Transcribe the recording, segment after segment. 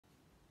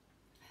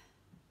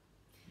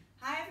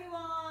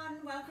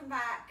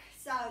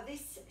So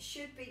this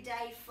should be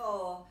day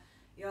 4,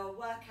 your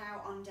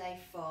workout on day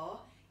 4.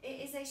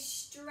 It is a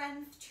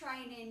strength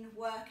training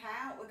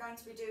workout. We're going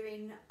to be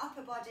doing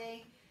upper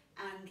body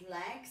and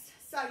legs.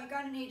 So you're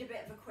going to need a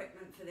bit of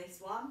equipment for this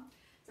one.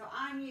 So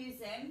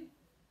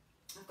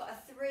I've got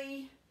a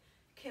 3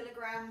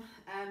 kilogram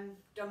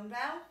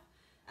dumbbell.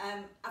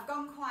 I've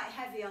gone quite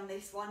heavy on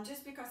this one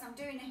just because I'm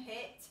doing a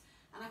HIIT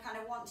and I kind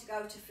of want to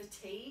go to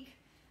fatigue,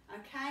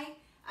 okay?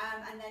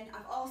 And then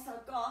I've also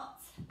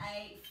got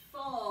a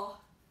 4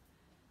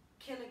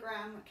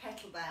 kilogram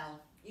kettlebell.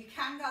 You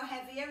can go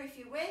heavier if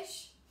you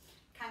wish,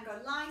 can go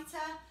lighter.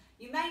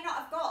 You may not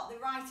have got the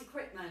right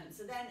equipment,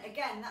 so then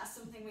again, that's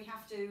something we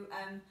have to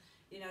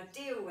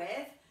deal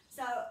with.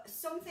 So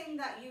something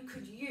that you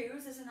could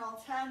use as an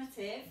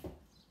alternative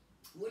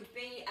would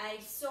be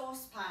a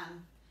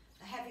saucepan,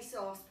 a heavy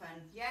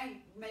saucepan. Yeah,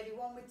 maybe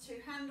one with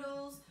 2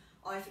 handles,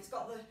 or if it's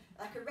got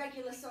like a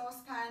regular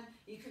saucepan,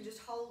 you can just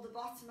hold the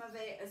bottom of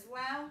it as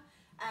well.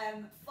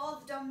 For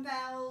the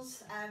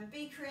dumbbells,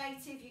 be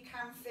creative. You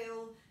can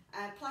fill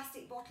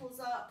plastic bottles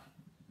up,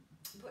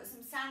 put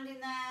some sand in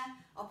there,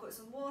 or put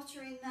some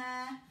water in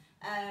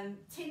there.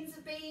 Tins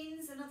of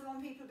beans, another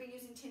one, people have been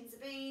using tins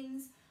of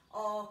beans,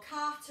 or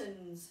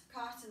cartons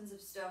of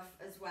stuff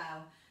as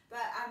well.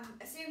 But I'm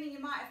assuming you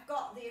might have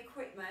got the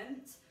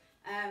equipment.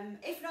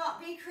 If not,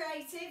 be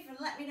creative and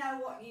let me know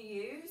what you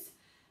use.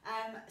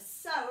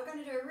 So we're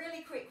going to do a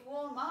really quick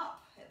warm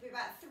up. It'll be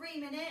about 3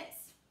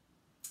 minutes,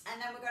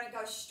 and then we're going to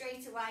go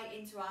straight away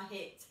into our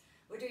HIIT.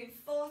 We're doing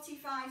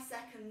 45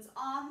 seconds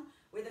on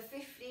with a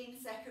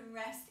 15-second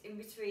rest in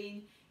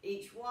between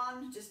each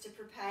one, just to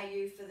prepare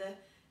you for the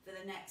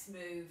next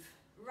move.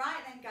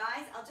 Right then,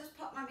 guys, I'll just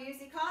pop my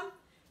music on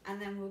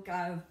and then we'll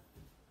go.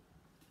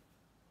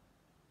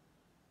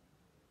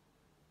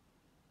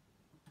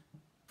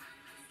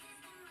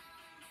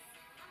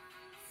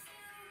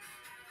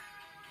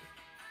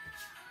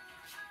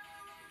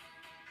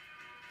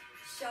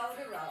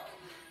 Shoulder roll.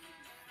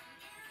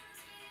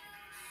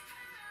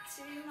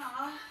 2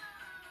 more.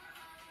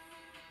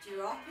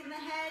 Dropping the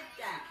head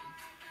down.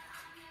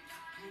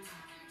 And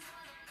down.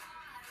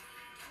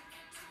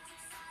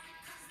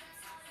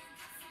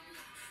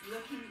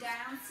 Looking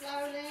down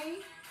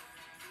slowly.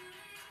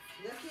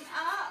 Looking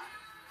up.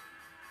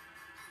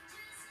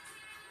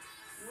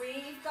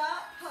 We've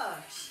got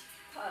push,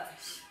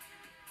 push.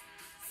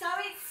 So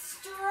it's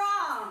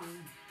strong.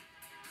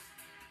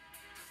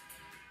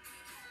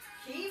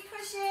 Keep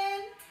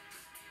pushing.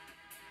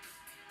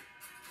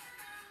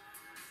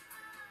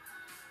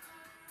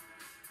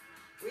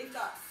 We've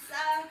got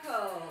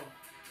circle.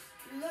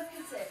 Look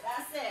at it,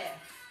 that's it.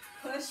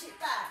 Push it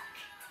back.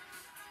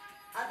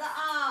 Other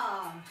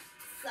arm.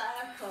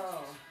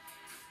 Circle.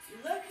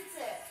 Look at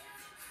it.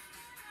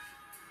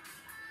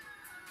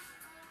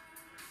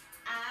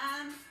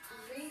 And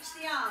reach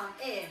the arm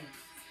in.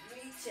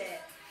 Reach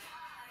it.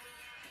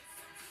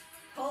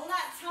 Pull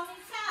that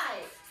tummy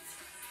tight.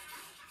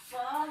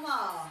 4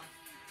 more.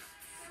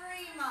 3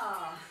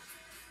 more.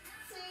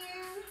 2.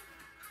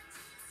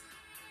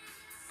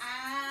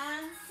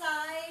 And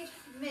side,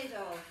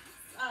 middle,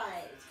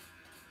 side.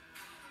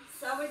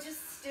 So we're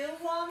just still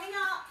warming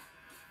up.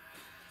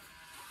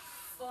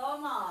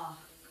 4 more.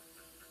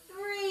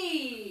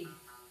 3,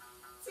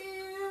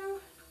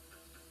 2,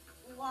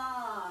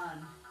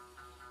 1.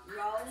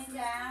 Rolling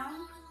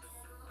down,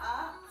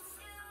 up,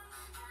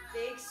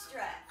 big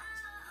stretch.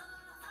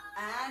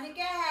 And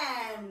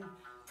again,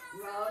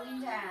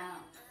 rolling down.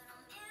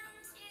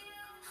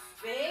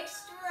 Big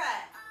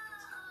stretch.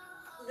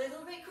 A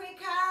little bit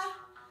quicker.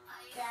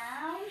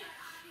 Down.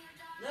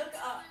 Look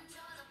up.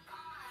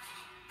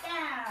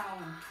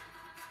 Down.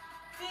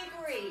 Big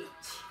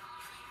reach.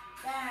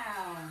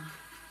 Down.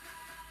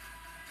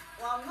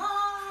 1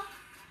 more.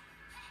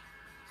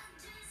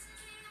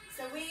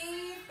 So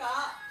we've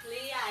got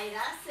plie,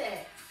 that's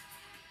it.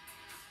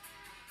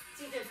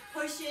 So you're just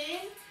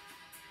pushing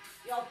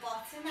your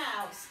bottom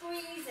out,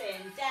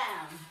 squeezing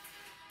down.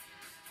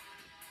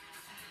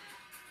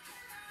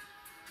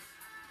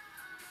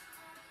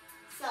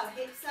 So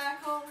hip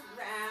circle,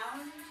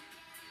 round.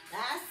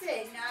 That's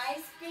it,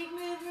 nice big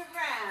movement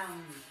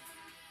round.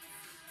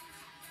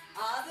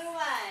 Other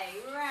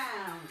way,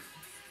 round.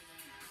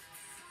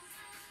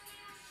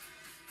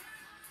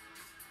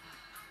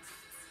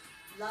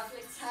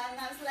 Lovely, turn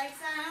those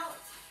legs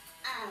out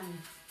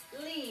and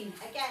lean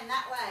again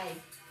that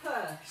way,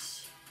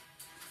 push.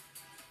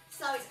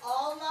 So it's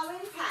all low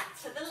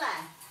impact to the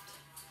left.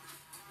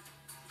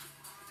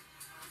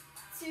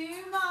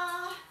 2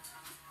 more,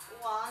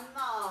 1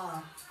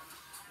 more.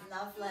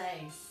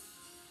 Lovely.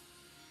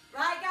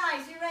 Right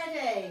guys, you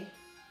ready?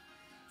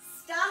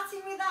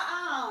 Starting with our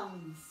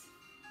arms.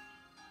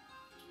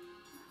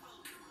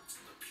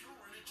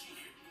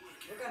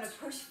 We're going to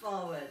push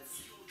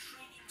forwards.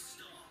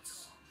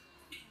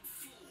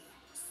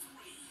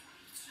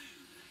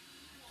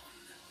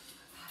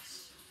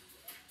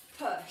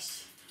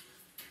 Push,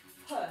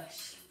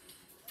 push,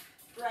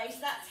 brace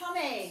that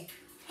tummy,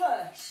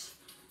 push,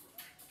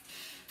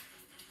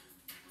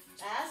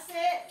 that's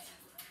it,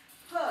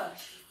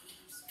 push,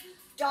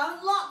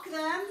 don't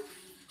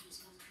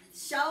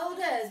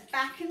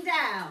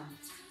down.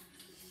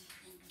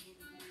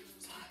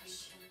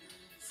 Push.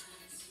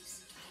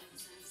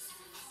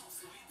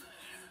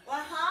 We're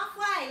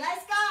halfway,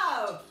 let's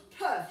go.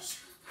 Push.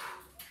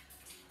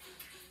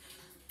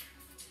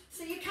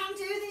 So you can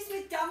do this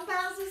with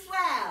dumbbells as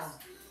well,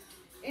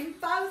 in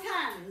both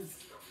hands.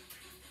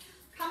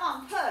 Come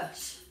on,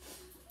 push.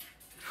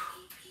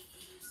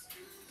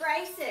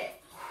 Brace it.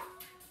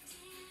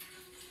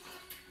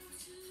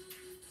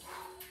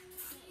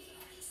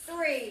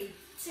 3,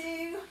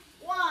 2,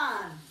 1.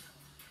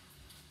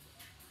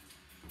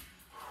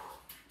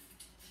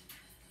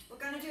 We're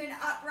going to do an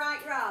upright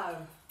row.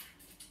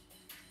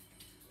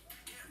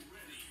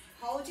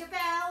 Hold your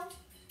bell.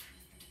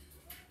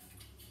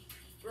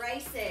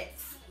 Brace it.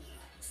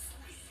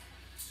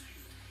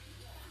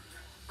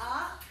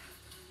 Up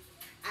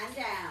and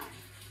down.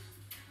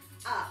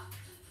 Up.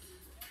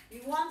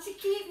 You want to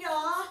keep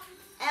your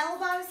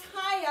elbows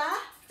higher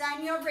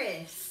than your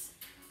wrists.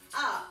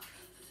 Up.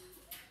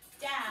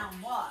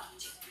 Down.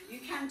 Watch. You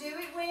can do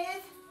it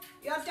with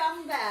your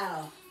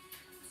dumbbell.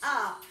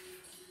 Up.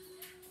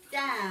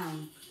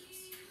 Down.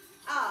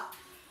 Up.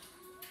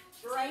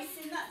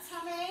 Bracing that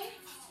tummy.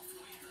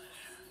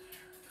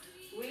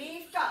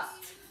 We've got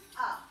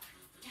up,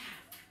 down,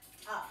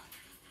 up.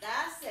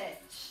 That's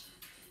it.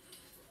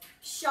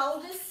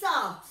 Shoulders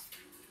soft.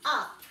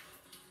 Up,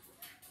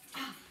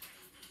 up,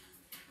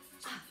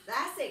 up.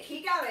 That's it.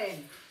 Keep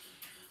going.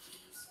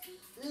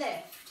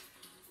 Lift.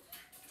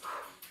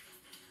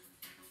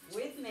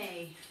 With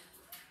me.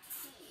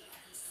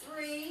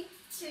 3,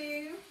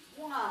 2,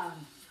 1.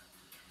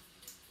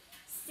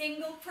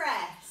 Single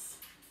press.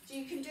 So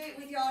you can do it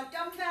with your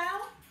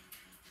dumbbell.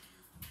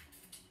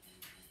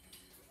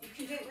 You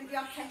can do it with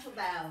your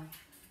kettlebell.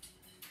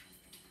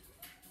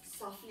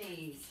 Soft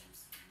knees.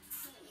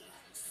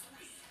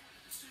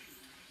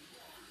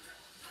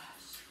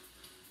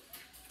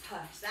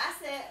 Push.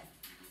 That's it.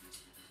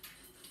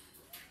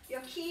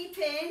 You're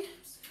keeping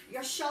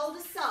your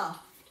shoulders soft.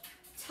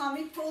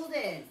 Tummy pulled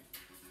in.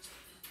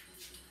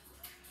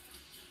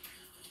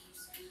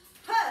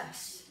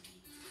 Push.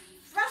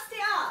 Thrust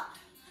it up.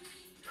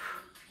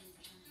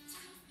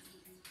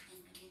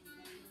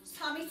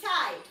 Tummy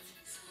tight.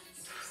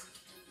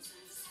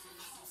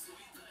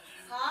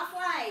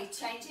 Halfway,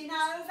 changing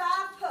over,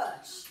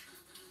 push.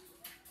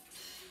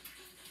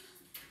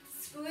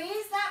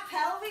 Squeeze that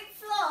pelvic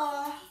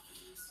floor.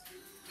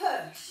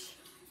 Push.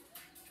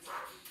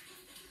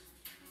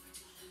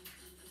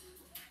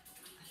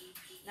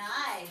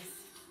 Nice.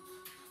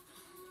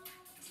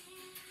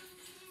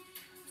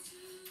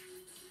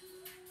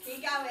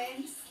 Keep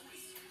going.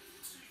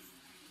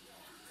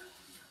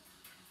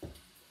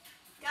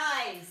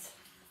 Guys,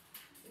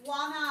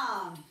 one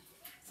arm.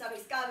 So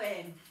it's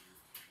going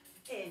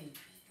in.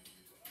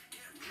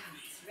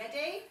 Out.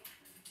 Ready?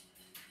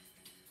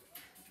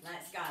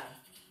 Let's go.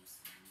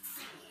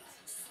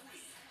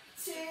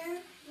 2,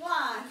 1.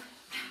 Out.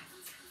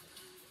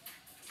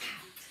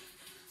 Out.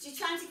 So you're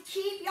trying to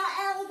keep your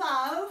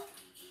elbow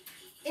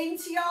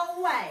into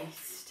your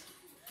waist.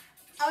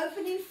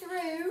 Opening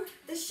through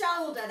the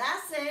shoulder.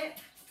 That's it.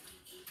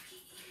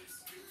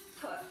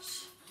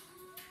 Push.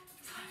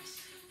 Push.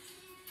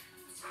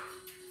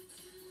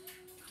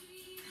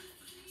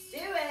 Do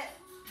it.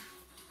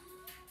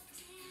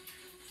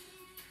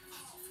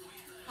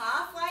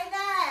 Halfway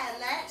there.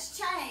 Let's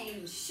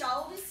change.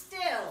 Shoulders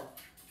still.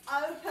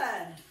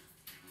 Open.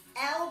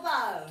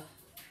 Elbow.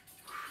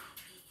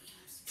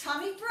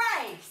 Tummy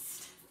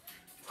braced.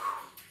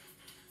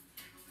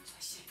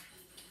 Push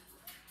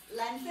it.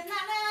 Lengthen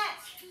that neck.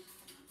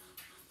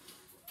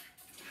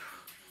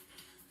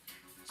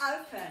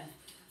 Open.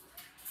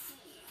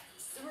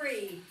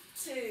 3,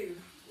 2,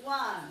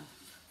 1.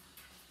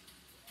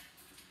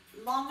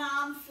 Long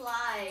arm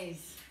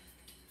flies.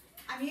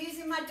 I'm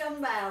using my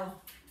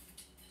dumbbell.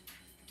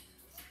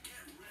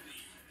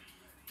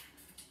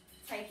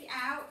 Take it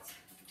out.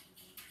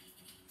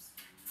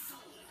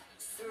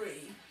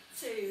 3,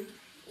 2,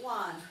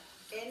 1.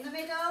 In the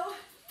middle.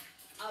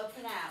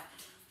 Open out.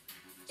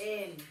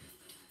 In.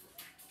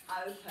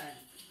 Open.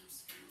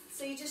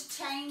 So you're just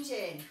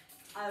changing.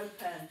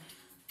 Open.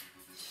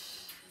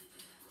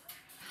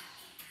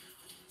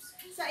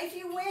 So if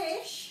you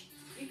wish,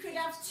 you could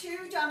have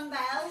 2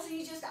 dumbbells and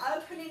you're just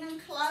opening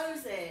and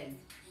closing.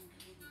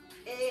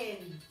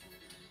 In.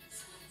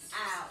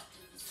 Out.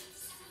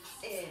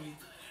 In.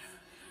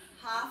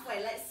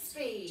 Halfway. Let's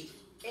speed.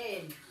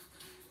 In.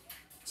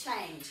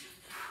 Change.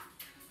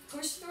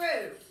 Push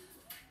through.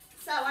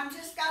 So I'm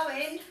just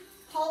going,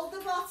 hold the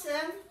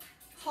bottom,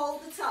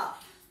 hold the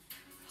top.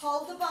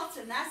 Hold the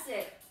bottom, that's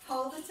it.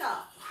 Hold the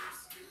top.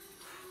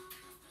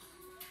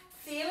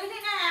 Feeling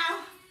it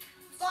now.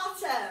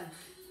 Bottom.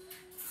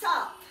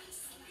 Top.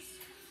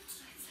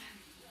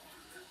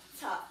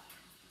 Top.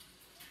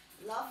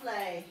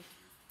 Lovely.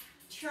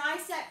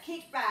 Tricep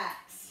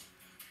kickbacks.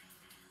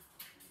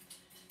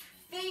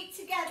 Feet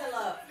together,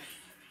 look.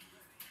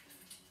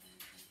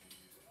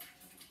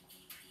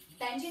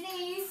 Bend your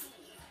knees,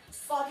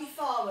 body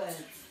forward.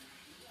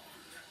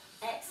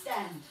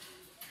 Extend,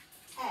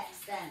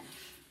 extend.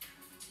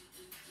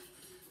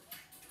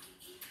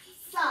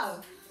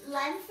 So,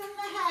 lengthen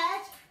the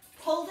head,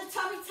 pull the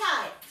tummy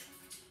tight.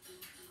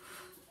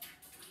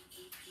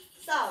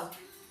 So,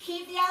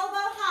 keep the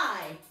elbow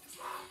high.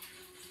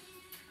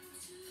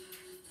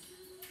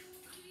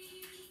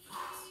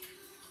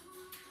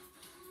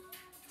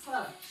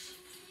 Push.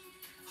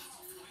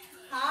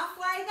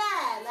 Halfway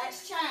there,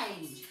 let's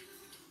change.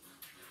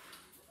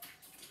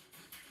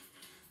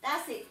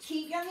 That's it,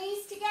 keep your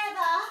knees together.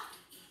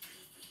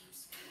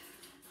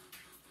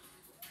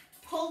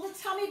 Pull the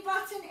tummy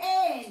button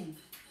in.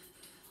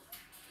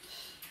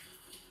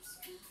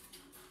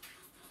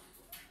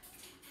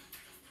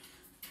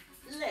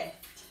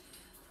 Lift.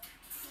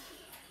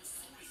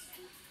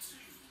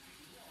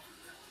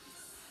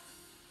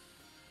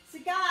 So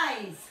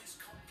guys,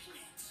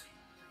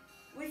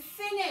 we've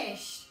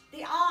finished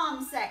the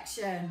arm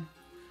section.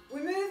 We're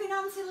moving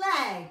on to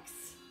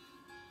legs.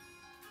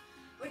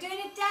 We're doing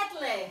a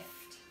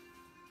deadlift.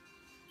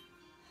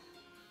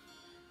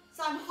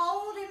 So I'm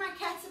holding my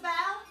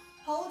kettlebell.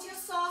 Hold your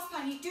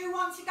saucepan. You do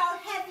want to go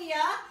heavier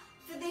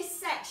for this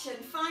section.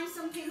 Find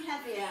something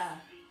heavier.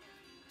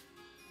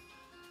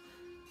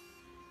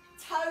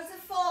 Toes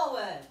are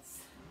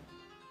forwards.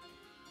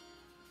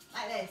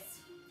 Like this.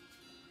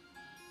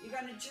 You're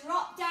going to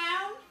drop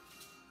down.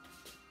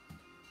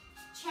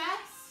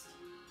 Chest.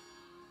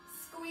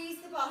 Squeeze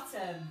the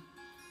bottom.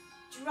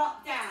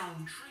 Drop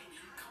down.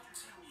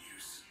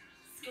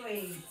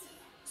 Squeeze.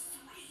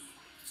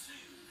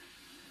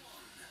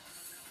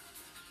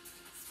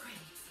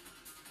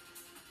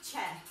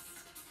 Chest,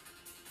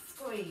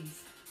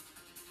 squeeze,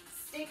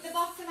 stick the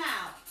bottom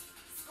out,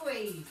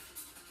 squeeze,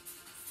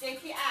 stick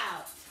it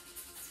out,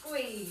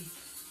 squeeze.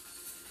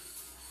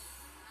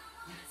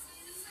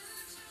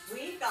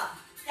 We've got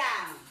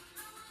down,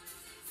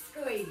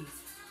 squeeze,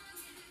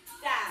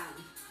 down,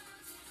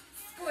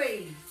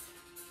 squeeze,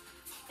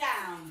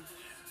 down.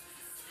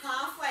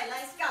 Halfway,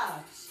 let's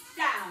go.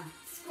 Down,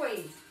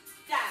 squeeze,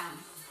 down.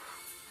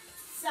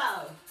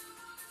 So,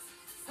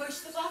 push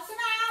the bottom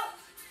out.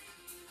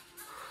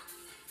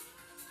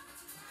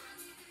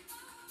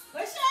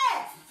 Push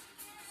it!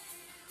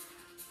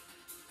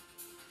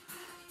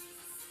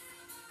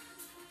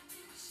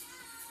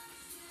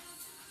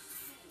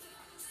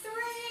 3,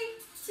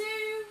 2,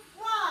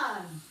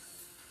 1.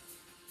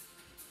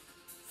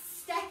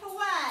 Step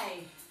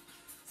away.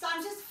 So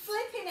I'm just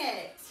flipping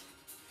it.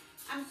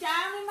 I'm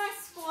down in my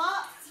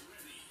squat.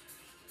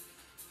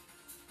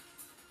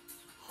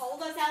 Hold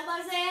those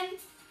elbows in.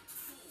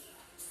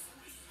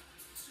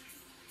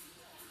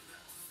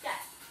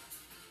 Step.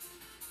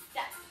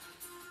 Step.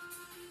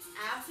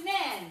 Out and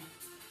in.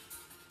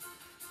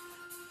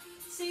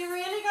 So you're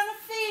really going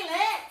to feel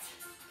it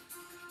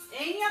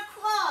in your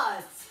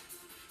quads.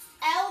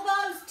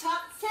 Elbows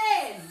tucked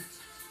in.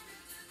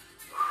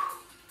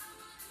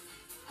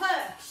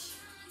 Push.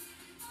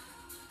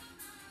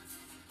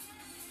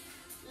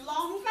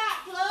 Long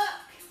back look.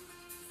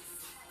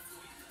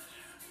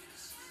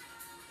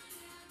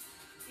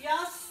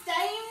 You're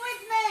staying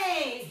with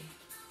me.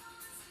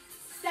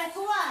 Step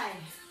away.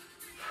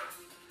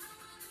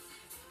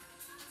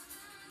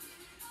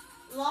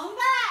 Long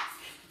back.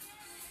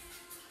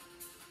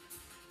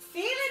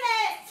 Feeling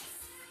it.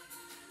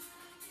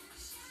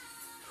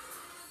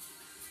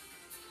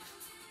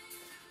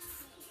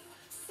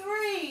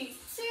 Three,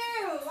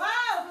 two,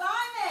 wow,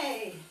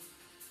 blimey.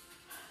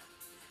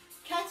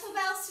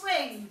 Kettlebell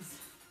swings.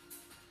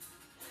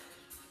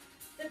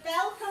 The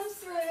bell comes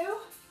through,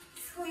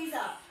 squeeze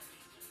up.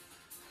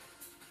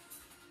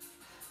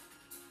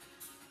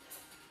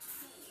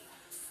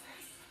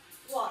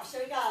 Watch, so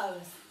it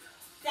goes.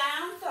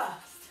 Down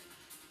thrust,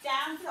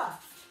 down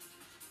thrust.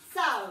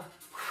 So,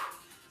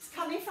 it's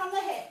coming from the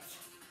hips.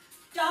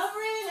 Don't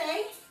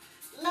really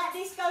let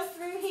this go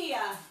through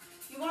here.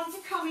 You want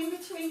to come in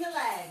between the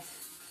legs.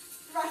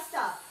 Thrust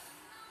up,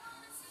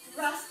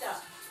 thrust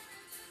up.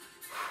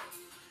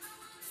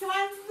 So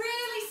I'm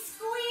really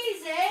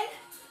squeezing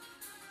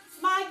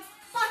my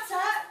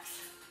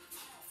buttocks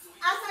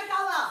as I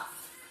go up.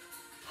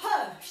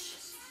 Push,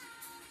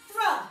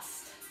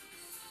 thrust,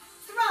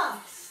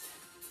 thrust.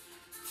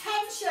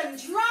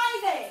 Tension,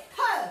 drive it,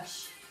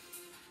 push.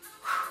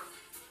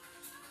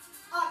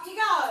 Up you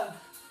go.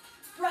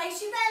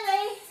 Brace your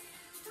belly,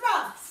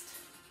 thrust,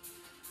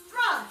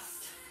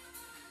 thrust.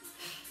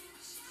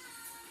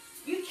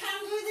 You can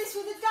do this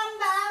with a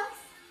dumbbell.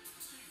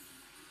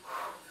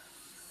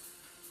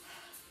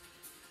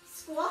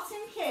 Squat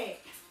and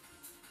kick.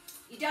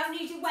 You don't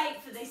need your weight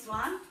for this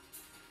one.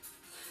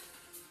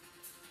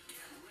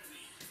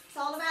 It's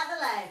all about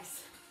the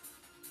legs.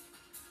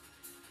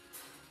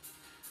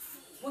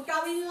 We're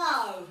going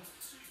low.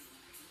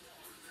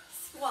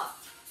 Squat,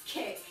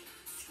 kick,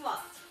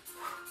 squat.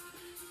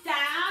 Down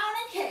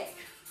and kick.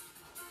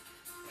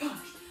 Push.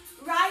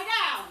 Right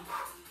down.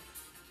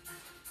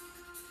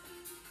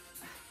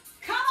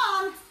 Come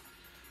on.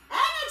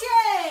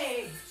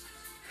 Energy.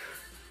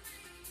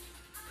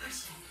 Push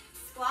it.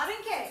 Squat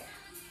and kick.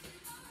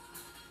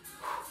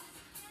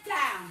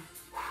 Down.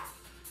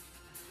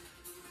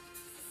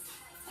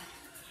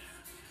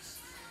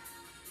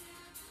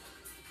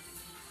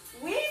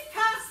 We've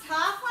come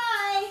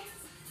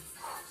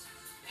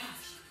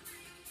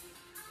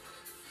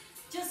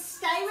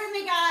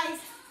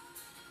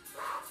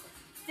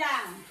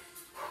down.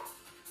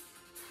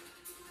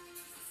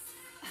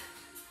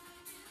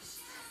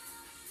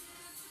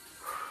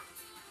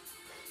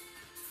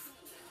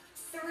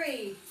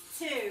 3,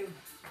 2,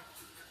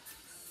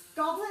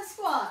 goblet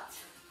squat.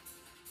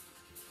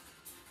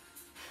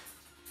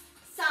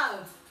 So,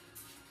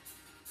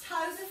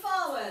 toes are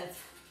forward,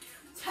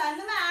 turn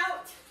them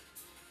out,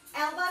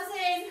 elbows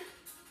in,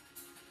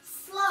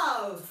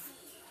 slow.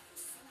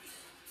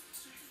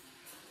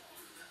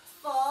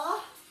 4,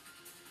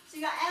 so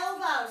you got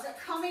elbows that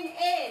are coming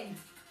in.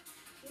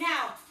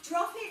 Now,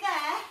 drop it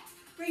there,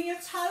 bring your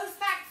toes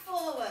back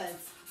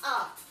forwards,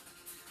 up.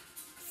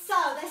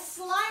 So, they're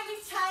slightly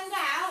turned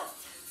out.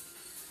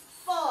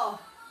 4,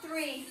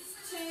 3,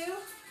 2,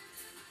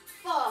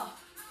 4,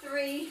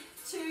 3,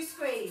 2,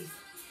 squeeze.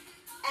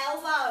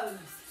 Elbows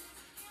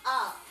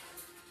up.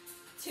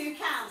 2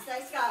 counts,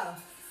 let's go.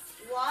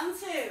 1,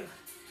 2,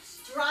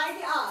 drive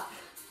it up.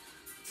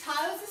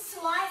 Toes are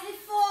slightly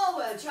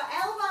forward. Your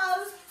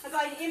elbows are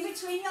going in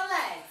between your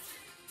legs.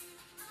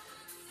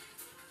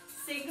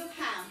 Single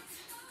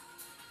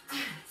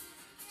count.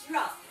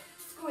 Drop,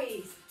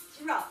 squeeze,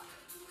 drop.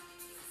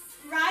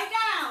 Right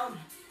down.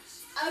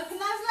 Open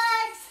those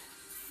legs.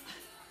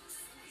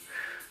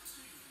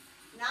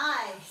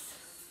 Nice.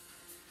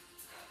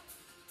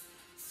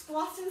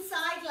 Squat and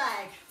side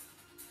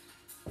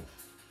leg.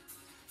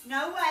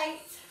 No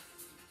weight.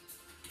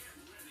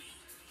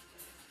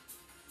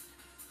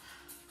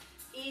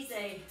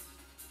 Easy.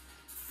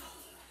 4,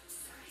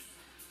 3,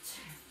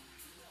 2.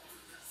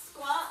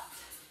 Squat.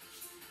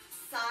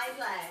 Side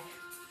leg.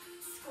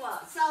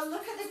 Squat. So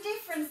look at the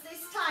difference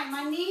this time.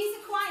 My knees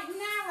are quite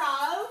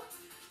narrow.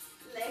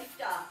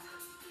 Lift up.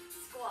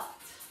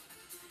 Squat.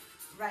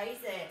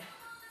 Raise it.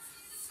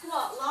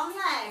 Squat. Long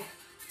leg.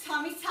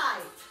 Tummy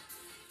tight.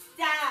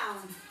 Down.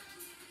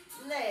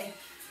 Lift.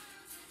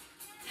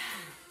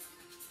 Down.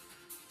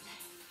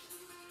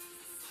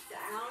 Lift.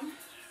 Down.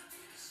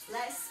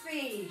 Let's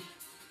speed.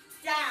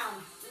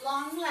 Down.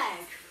 Long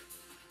leg.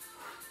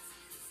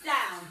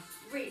 Down.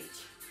 Reach.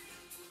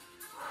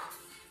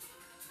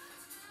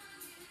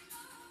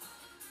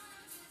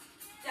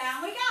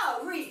 Down we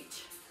go.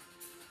 Reach.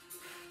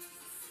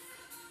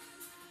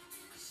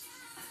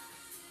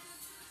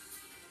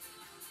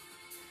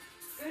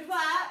 Good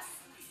work.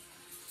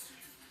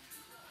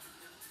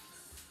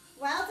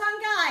 Well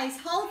done, guys.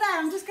 Hold there.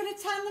 I'm just going to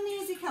turn the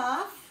music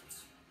off.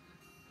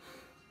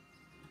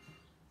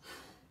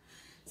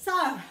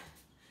 So,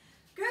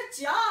 good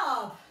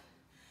job.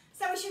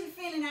 So we should be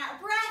feeling out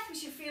of breath. We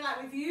should feel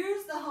like we've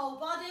used the whole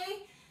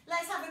body.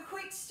 Let's have a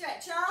quick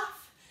stretch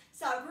off.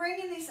 So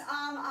bringing this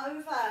arm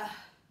over.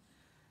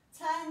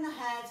 Turn the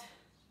head.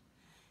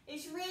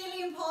 It's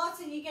really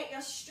important you get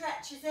your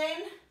stretches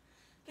in,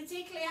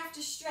 particularly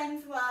after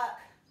strength work.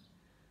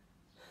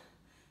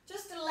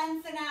 Just to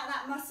lengthen out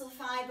that muscle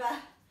fibre.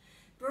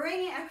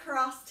 Bring it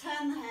across,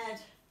 turn the head.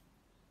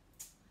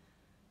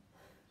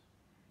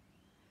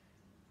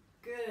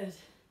 Good.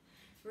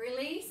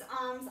 Release,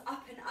 arms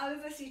up and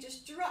over, so you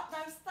just drop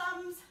those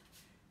thumbs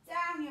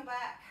down your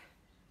back.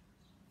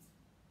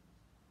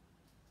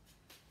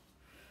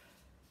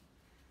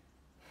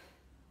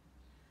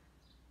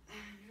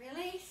 And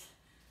release.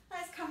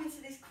 Let's come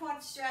into this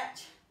quad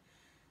stretch.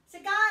 So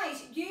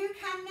guys, you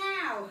can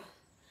now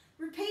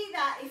repeat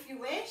that if you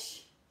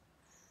wish.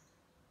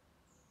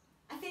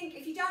 I think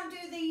if you don't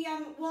do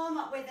the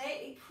warm-up with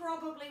it, it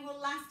probably will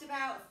last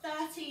about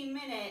 13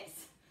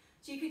 minutes.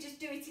 So you could just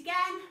do it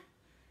again.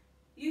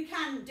 You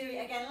can do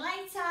it again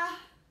later.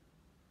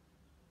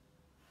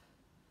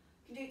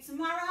 You can do it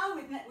tomorrow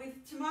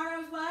with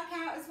tomorrow's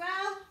workout as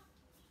well.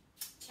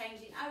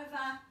 Changing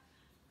over.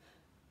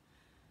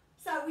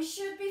 So we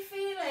should be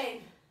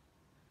feeling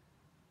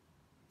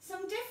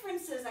some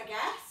differences, I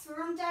guess.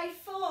 We're on day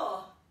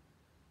 4.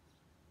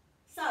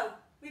 So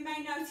we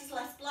may notice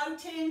less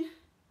bloating.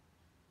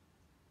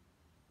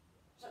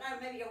 I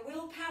don't know, maybe your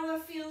willpower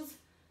feels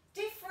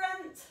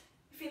different.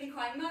 You're feeling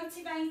quite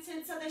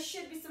motivated. So there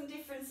should be some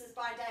differences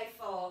by day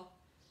 4.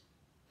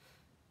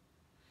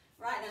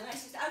 Right then,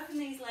 let's just open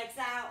these legs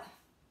out.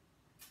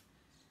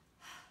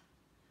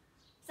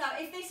 So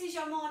if this is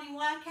your morning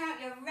workout,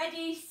 you're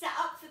ready, set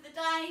up for the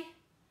day.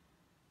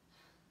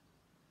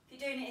 If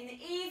you're doing it in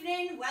the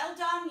evening, well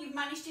done, you've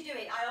managed to do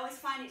it. I always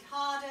find it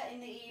harder in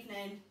the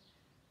evening.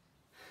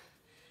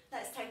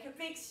 Let's take a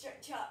big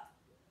stretch up.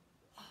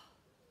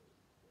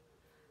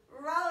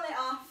 Roll it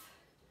off.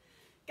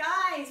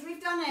 Guys, we've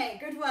done it.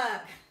 Good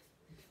work.